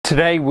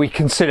Today we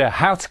consider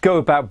how to go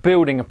about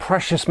building a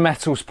precious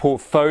metals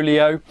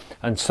portfolio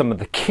and some of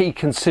the key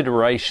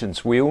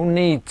considerations we all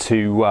need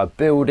to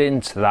build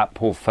into that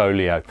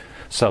portfolio.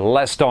 So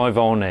let's dive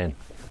on in.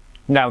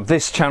 Now,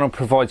 this channel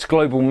provides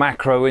global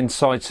macro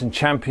insights and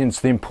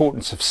champions the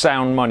importance of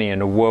sound money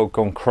in a world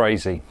gone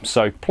crazy.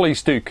 So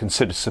please do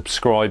consider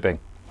subscribing.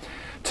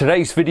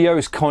 Today's video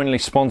is kindly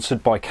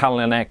sponsored by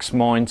Callinex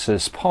Mines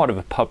as part of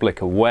a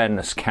public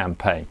awareness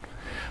campaign.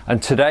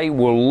 And today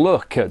we'll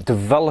look at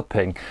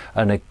developing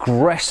an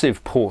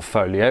aggressive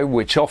portfolio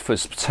which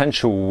offers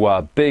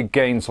potential big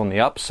gains on the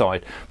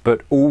upside,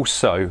 but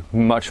also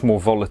much more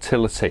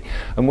volatility.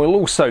 And we'll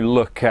also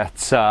look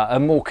at a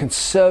more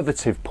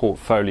conservative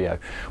portfolio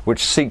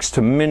which seeks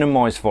to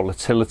minimize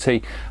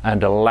volatility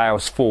and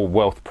allows for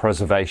wealth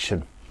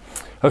preservation.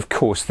 Of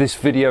course, this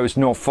video is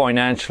not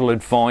financial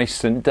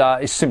advice and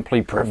is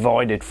simply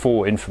provided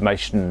for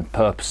information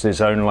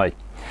purposes only.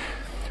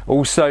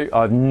 Also,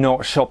 I've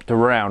not shopped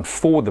around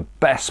for the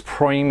best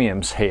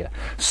premiums here,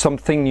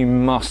 something you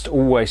must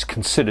always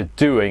consider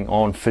doing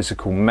on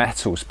physical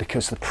metals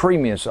because the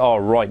premiums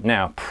are right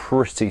now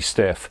pretty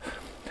stiff.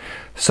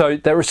 So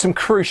there are some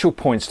crucial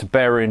points to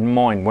bear in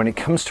mind when it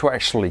comes to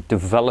actually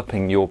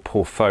developing your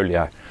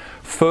portfolio.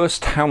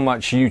 First, how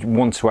much you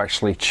want to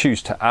actually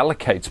choose to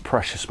allocate to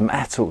precious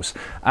metals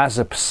as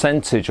a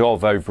percentage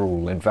of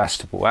overall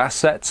investable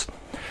assets.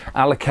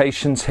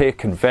 Allocations here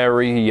can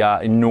vary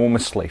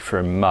enormously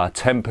from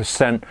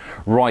 10%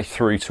 right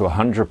through to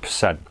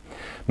 100%.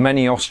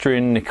 Many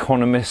Austrian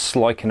economists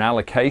like an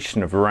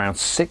allocation of around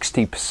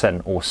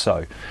 60% or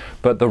so,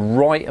 but the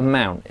right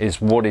amount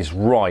is what is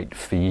right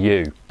for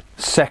you.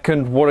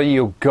 Second, what are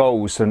your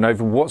goals and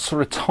over what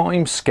sort of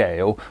time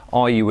scale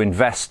are you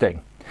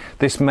investing?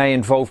 This may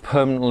involve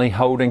permanently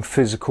holding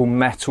physical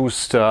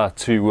metals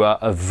to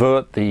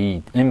avert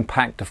the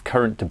impact of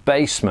current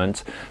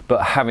debasement,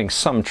 but having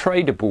some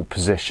tradable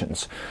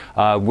positions,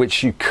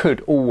 which you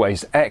could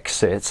always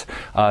exit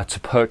to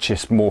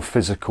purchase more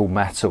physical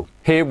metal.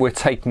 Here we're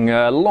taking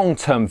a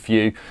long-term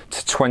view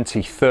to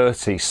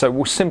 2030, so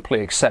we'll simply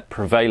accept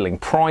prevailing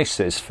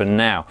prices for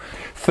now.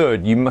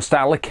 Third, you must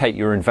allocate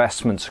your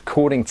investments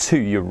according to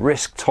your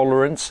risk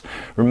tolerance.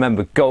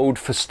 Remember, gold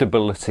for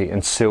stability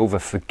and silver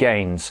for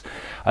gains.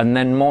 And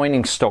then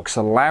mining stocks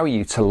allow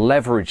you to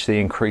leverage the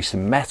increase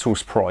in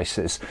metals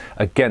prices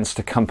against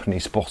a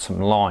company's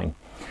bottom line.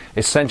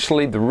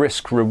 Essentially, the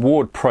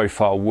risk-reward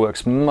profile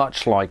works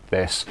much like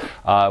this,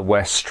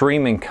 where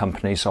streaming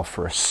companies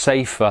offer a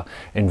safer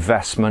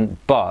investment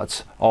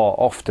but are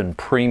often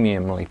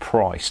premiumly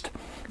priced.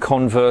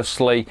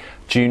 Conversely,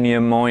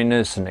 junior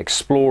miners and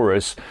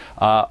explorers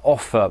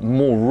offer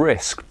more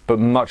risk but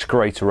much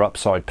greater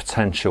upside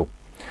potential.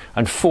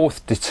 And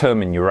fourth,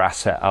 determine your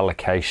asset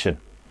allocation.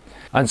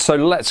 And so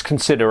let's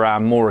consider our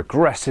more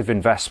aggressive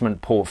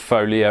investment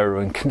portfolio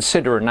and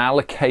consider an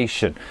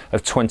allocation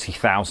of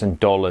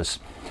 $20,000.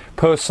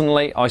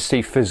 Personally, I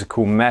see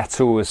physical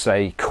metal as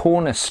a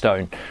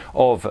cornerstone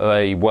of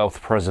a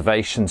wealth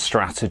preservation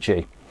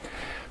strategy.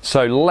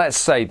 So let's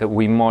say that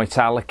we might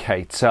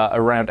allocate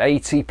around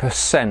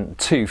 80%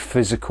 to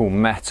physical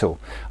metal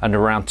and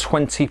around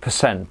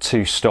 20%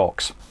 to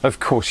stocks. Of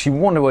course, you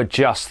want to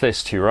adjust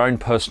this to your own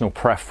personal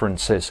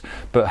preferences,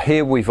 but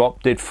here we've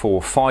opted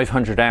for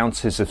 500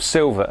 ounces of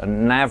silver at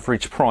an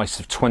average price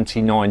of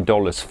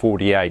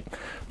 $29.48.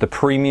 The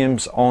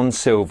premiums on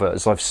silver,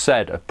 as I've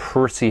said, are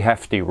pretty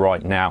hefty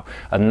right now,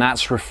 and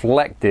that's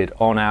reflected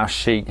on our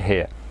sheet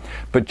here.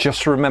 But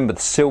just remember,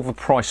 the silver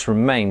price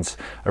remains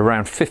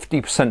around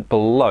 50%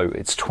 below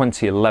its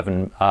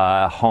 2011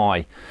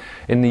 high.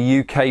 In the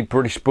UK,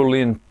 British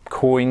bullion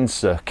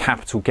coins are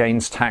capital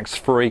gains tax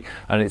free,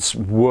 and it's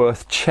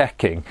worth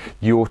checking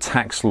your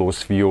tax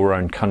laws for your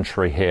own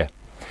country here.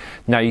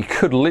 Now, you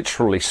could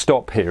literally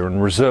stop here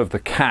and reserve the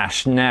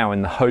cash now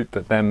in the hope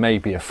that there may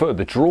be a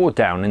further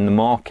drawdown in the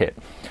market.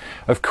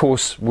 Of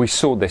course, we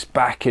saw this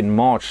back in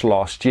March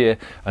last year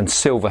and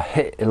silver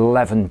hit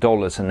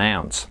 $11 an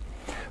ounce.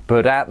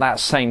 But at that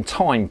same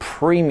time,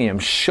 premium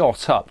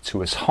shot up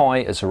to as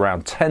high as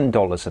around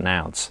 $10 an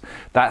ounce.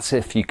 That's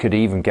if you could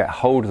even get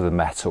hold of the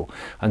metal,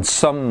 and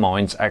some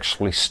mines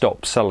actually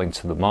stopped selling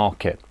to the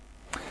market.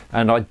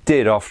 And I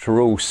did,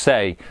 after all,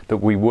 say that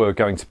we were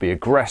going to be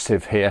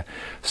aggressive here.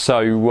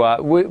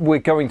 So we're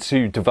going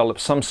to develop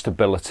some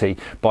stability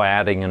by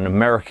adding an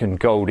American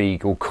Gold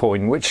Eagle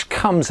coin, which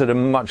comes at a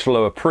much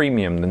lower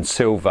premium than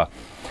silver,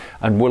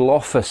 and will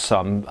offer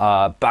some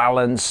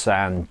balance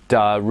and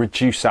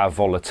reduce our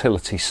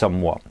volatility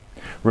somewhat.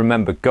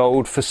 Remember,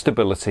 gold for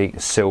stability,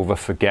 silver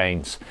for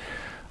gains.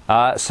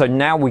 So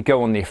now we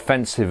go on the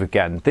offensive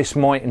again. This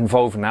might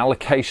involve an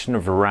allocation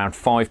of around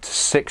 5 to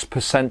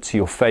 6% to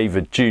your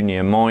favoured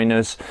junior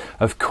miners.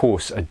 Of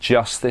course,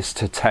 adjust this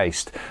to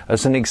taste.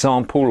 As an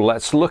example,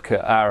 let's look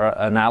at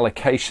an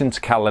allocation to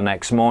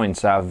Callinex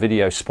Mines, our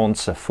video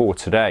sponsor for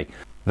today.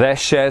 Their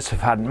shares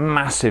have had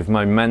massive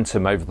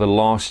momentum over the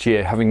last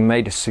year, having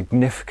made a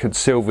significant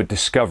silver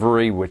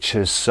discovery, which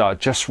has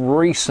just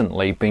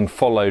recently been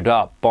followed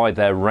up by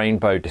their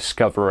rainbow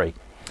discovery.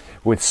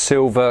 with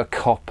silver,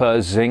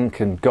 copper, zinc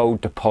and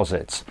gold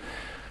deposits.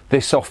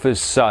 This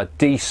offers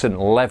decent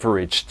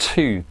leverage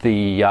to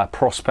the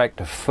prospect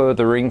of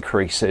further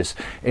increases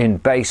in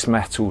base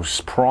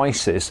metals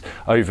prices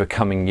over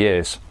coming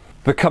years.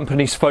 The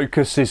company's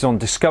focus is on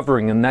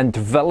discovering and then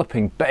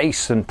developing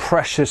base and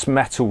precious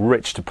metal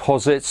rich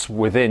deposits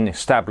within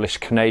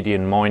established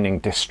Canadian mining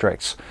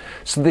districts.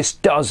 So this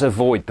does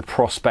avoid the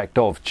prospect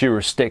of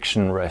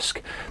jurisdiction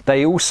risk.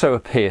 They also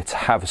appear to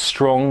have a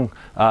strong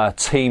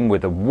team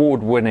with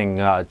award-winning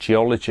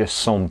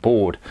geologists on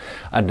board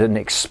and an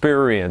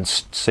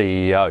experienced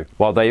CEO.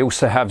 While they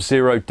also have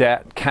zero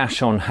debt,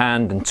 cash on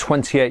hand and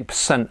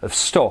 28% of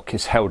stock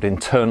is held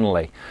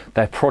internally.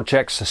 Their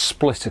projects are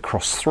split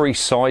across 3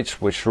 sites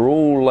which are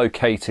all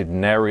located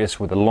in areas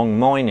with a long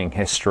mining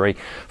history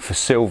for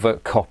silver,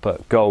 copper,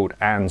 gold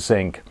and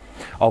zinc.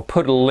 I'll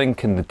put a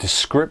link in the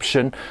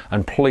description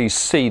and please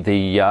see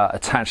the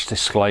attached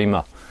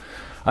disclaimer.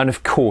 And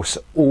of course,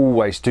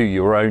 always do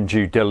your own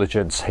due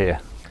diligence here.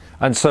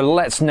 And so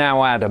let's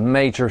now add a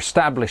major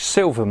established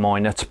silver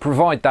miner to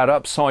provide that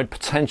upside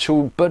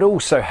potential, but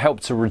also help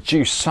to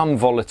reduce some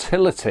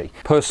volatility.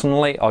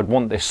 Personally, I'd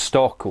want this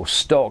stock or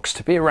stocks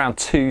to be around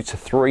 2 to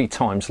 3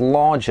 times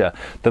larger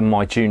than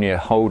my junior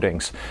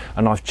holdings.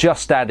 And I've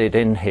just added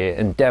in here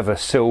Endeavour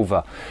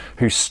Silver,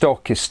 whose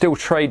stock is still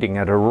trading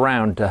at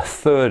around a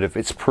third of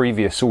its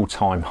previous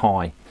all-time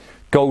high.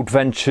 Gold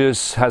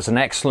Ventures has an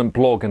excellent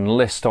blog and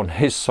list on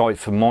his site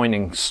for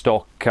mining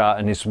stock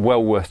and is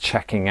well worth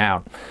checking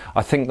out.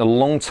 I think the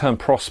long-term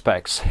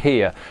prospects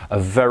here are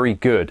very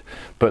good,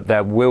 but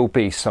there will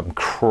be some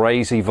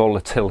crazy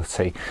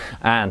volatility,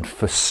 and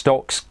for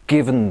stocks,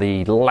 given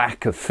the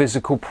lack of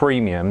physical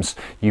premiums,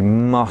 you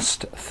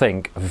must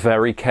think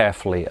very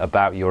carefully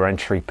about your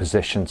entry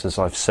positions, as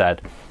I've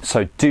said.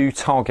 So do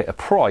target a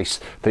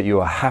price that you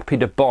are happy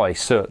to buy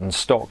certain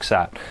stocks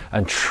at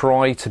and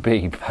try to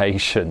be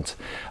patient.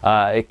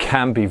 It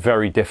can be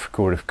very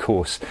difficult, of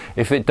course.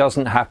 If it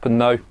doesn't happen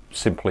though,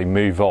 simply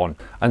move on.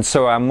 And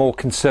so our more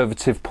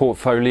conservative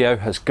portfolio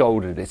has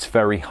gold at its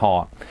very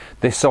heart.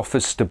 This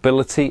offers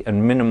stability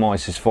and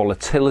minimises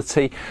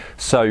volatility,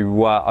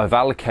 so I've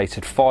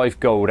allocated 5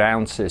 gold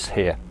ounces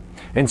here.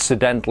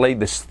 Incidentally,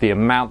 this is the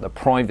amount that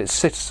private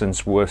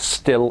citizens were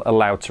still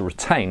allowed to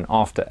retain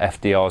after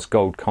FDR's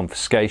gold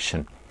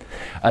confiscation.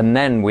 And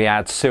then we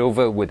add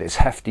silver with its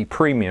hefty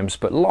premiums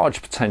but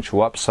large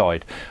potential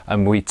upside,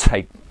 and we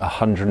take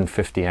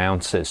 150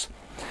 ounces.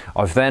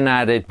 I've then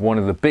added one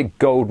of the big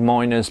gold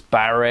miners,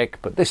 Barrick,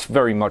 but this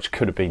very much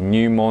could have been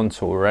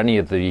Newmont or any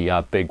of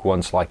the big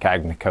ones like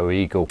Agnico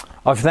Eagle.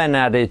 I've then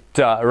added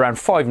around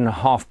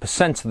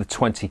 5.5% of the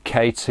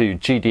 20k to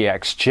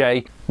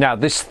GDXJ. Now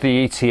this is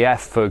the ETF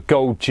for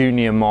gold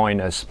junior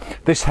miners.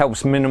 This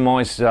helps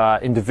minimise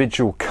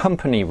individual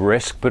company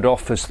risk but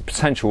offers the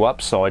potential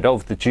upside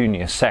of the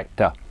junior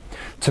sector.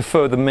 To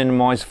further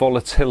minimise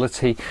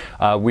volatility,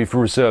 we've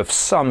reserved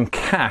some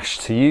cash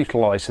to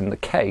utilise in the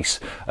case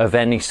of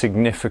any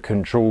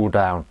significant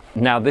drawdown.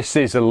 Now this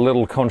is a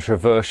little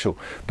controversial,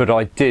 but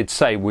I did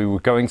say we were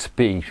going to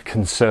be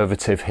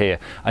conservative here,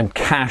 and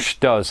cash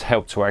does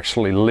help to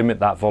actually limit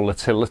that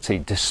volatility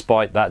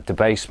despite that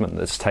debasement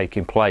that's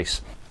taking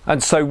place.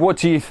 And so what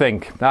do you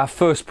think? Our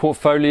first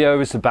portfolio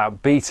is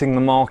about beating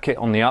the market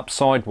on the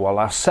upside, while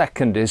our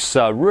second is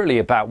really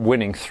about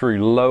winning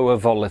through lower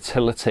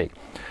volatility.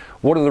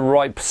 What are the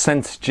right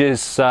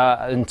percentages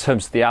in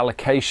terms of the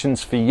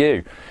allocations for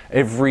you?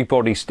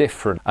 Everybody's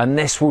different, and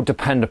this will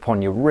depend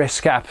upon your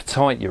risk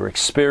appetite, your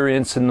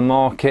experience in the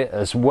market,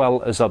 as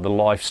well as other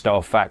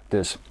lifestyle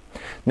factors.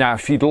 Now,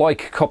 if you'd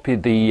like a copy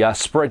of the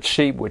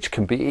spreadsheet, which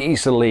can be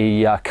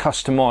easily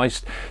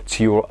customized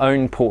to your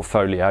own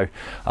portfolio,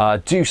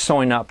 do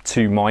sign up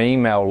to my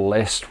email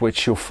list,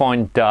 which you'll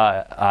find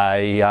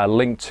a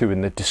link to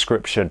in the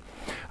description.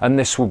 And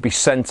this will be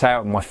sent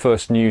out in my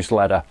first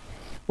newsletter.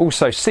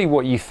 Also, see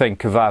what you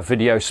think of our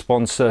video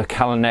sponsor,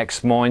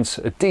 Callinex Mines.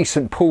 A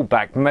decent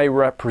pullback may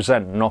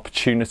represent an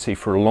opportunity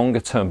for a longer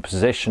term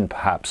position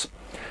perhaps.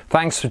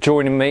 Thanks for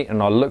joining me,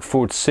 and I look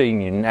forward to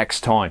seeing you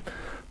next time.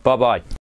 Bye bye.